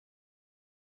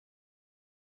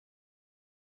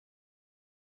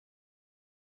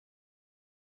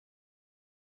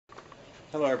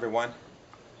Hello everyone,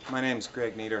 my name is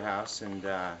Greg Niederhaus and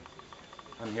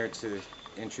I'm here to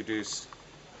introduce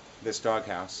this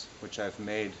doghouse, which I've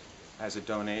made as a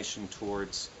donation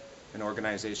towards an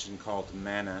organization called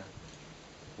MANA,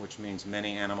 which means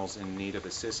Many Animals in Need of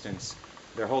Assistance.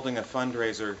 They're holding a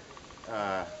fundraiser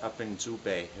up in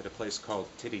Zhubei at a place called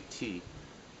Titi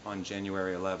on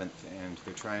January 11th, and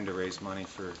they're trying to raise money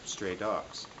for stray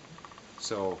dogs.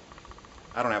 So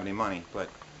I don't have any money, but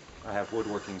I have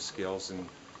woodworking skills, and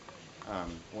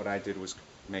what I did was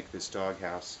make this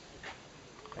doghouse.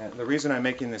 And the reason I'm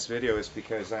making this video is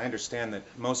because I understand that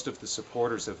most of the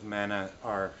supporters of MANA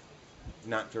are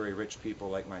not very rich people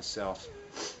like myself,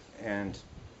 and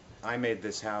I made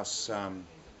this house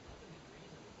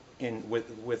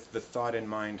with the thought in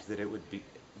mind that it would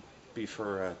be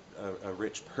for a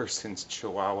rich person's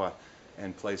chihuahua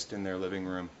and placed in their living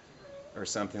room or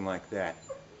something like that.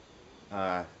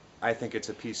 I think it's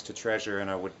a piece to treasure, and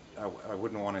I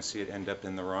wouldn't want to see it end up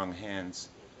in the wrong hands.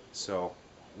 So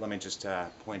let me just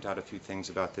point out a few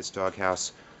things about this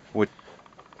doghouse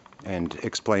and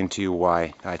explain to you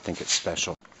why I think it's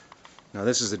special. Now,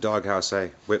 this is a doghouse I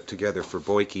whipped together for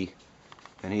Boyke,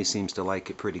 and he seems to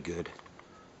like it pretty good.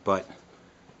 But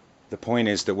the point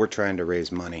is that we're trying to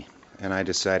raise money, and I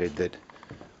decided that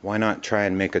why not try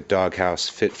and make a doghouse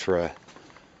fit for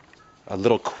a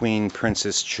little queen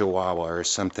princess chihuahua or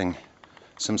something,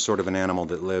 some sort of an animal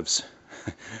that lives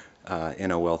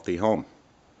in a wealthy home.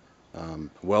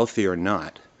 Wealthy or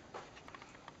not,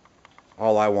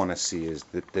 all I want to see is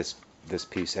that this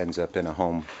piece ends up in a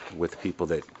home with people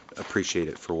that appreciate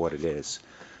it for what it is.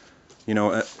 You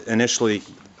know, initially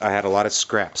I had a lot of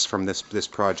scraps from this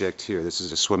project here. This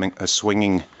is a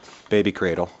swinging baby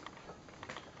cradle,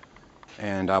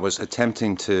 and I was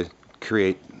attempting to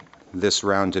create this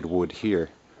rounded wood here,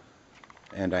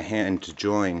 and I hand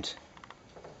joined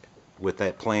with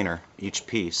that planer each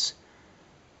piece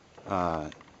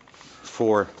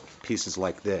 4 pieces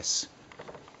like this,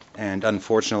 and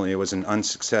unfortunately it was an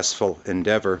unsuccessful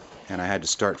endeavor, and I had to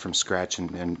start from scratch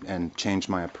and change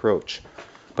my approach.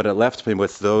 But it left me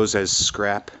with those as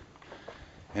scrap,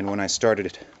 and when I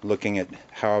started looking at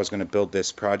how I was going to build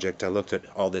this project, I looked at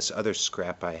all this other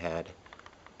scrap I had.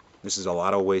 This is a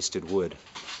lot of wasted wood,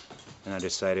 and I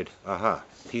decided, aha,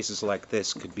 pieces like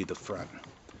this could be the front,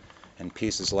 and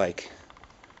pieces like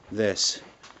this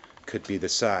could be the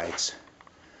sides.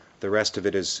 The rest of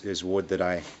it is wood that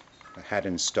I had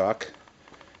in stock.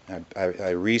 I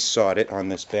resawed it on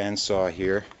this bandsaw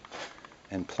here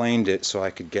and planed it so I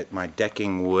could get my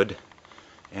decking wood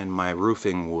and my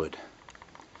roofing wood.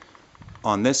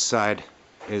 On this side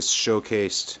is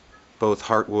showcased both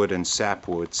heartwood and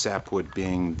sapwood, sapwood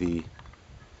being the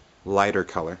lighter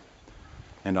color,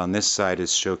 and on this side is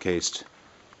showcased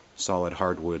solid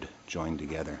hardwood joined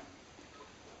together.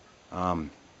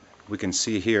 We can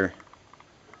see here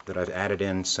that I've added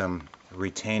in some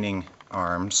retaining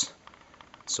arms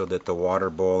so that the water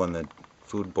bowl and the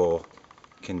food bowl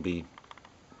can be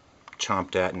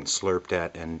chomped at and slurped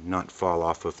at and not fall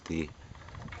off of the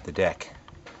deck.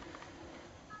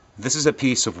 This is a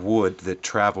piece of wood that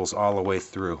travels all the way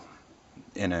through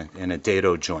in a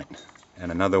dado joint,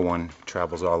 and another one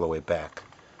travels all the way back.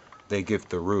 They give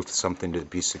the roof something to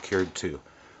be secured to.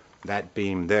 That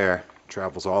beam there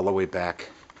travels all the way back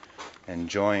and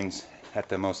joins at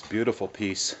the most beautiful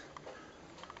piece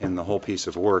in the whole piece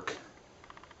of work.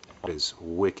 It is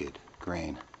wicked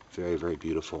grain, very, very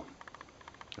beautiful.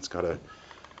 It's got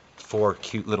 4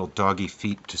 cute little doggy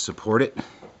feet to support it,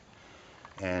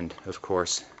 and of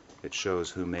course it shows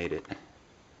who made it.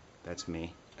 That's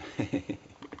me.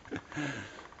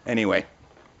 Anyway,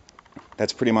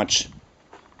 that's pretty much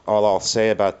all I'll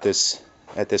say about this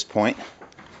at this point.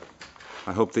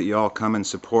 I hope that you all come and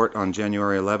support on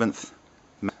January 11th.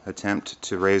 Attempt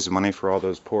to raise money for all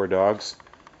those poor dogs.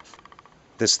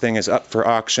 This thing is up for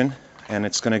auction, and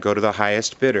it's going to go to the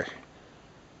highest bidder.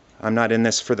 I'm not in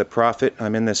this for the profit.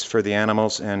 I'm in this for the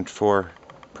animals and for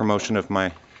promotion of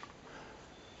my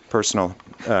personal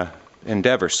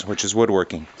endeavors, which is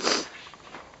woodworking.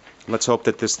 Let's hope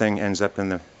that this thing ends up in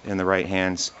the right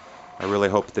hands. I really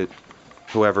hope that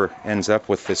whoever ends up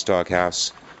with this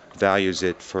doghouse values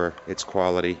it for its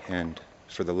quality and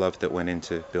for the love that went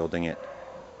into building it,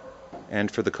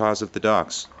 and for the cause of the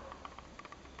dogs.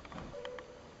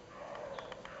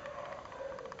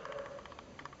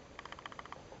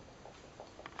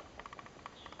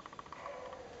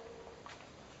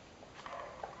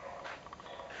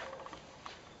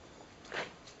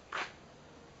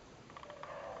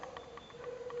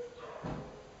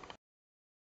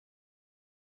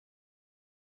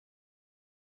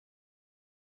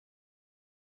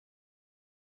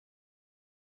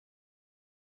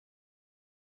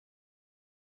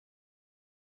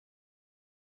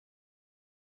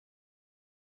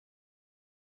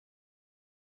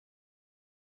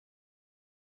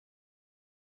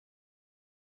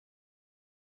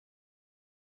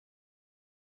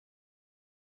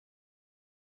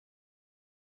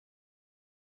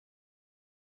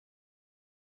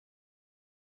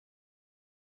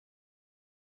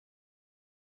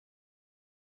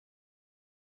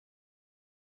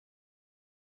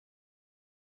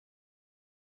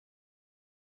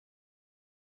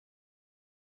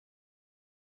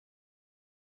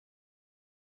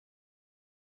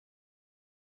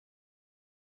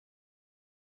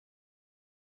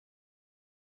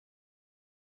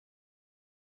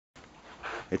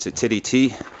 It's a titty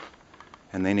T,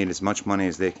 and they need as much money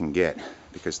as they can get,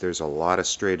 because there's a lot of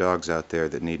stray dogs out there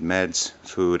that need meds,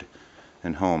 food,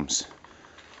 and homes.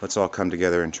 Let's all come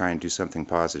together and try and do something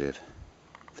positive.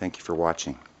 Thank you for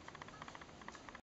watching.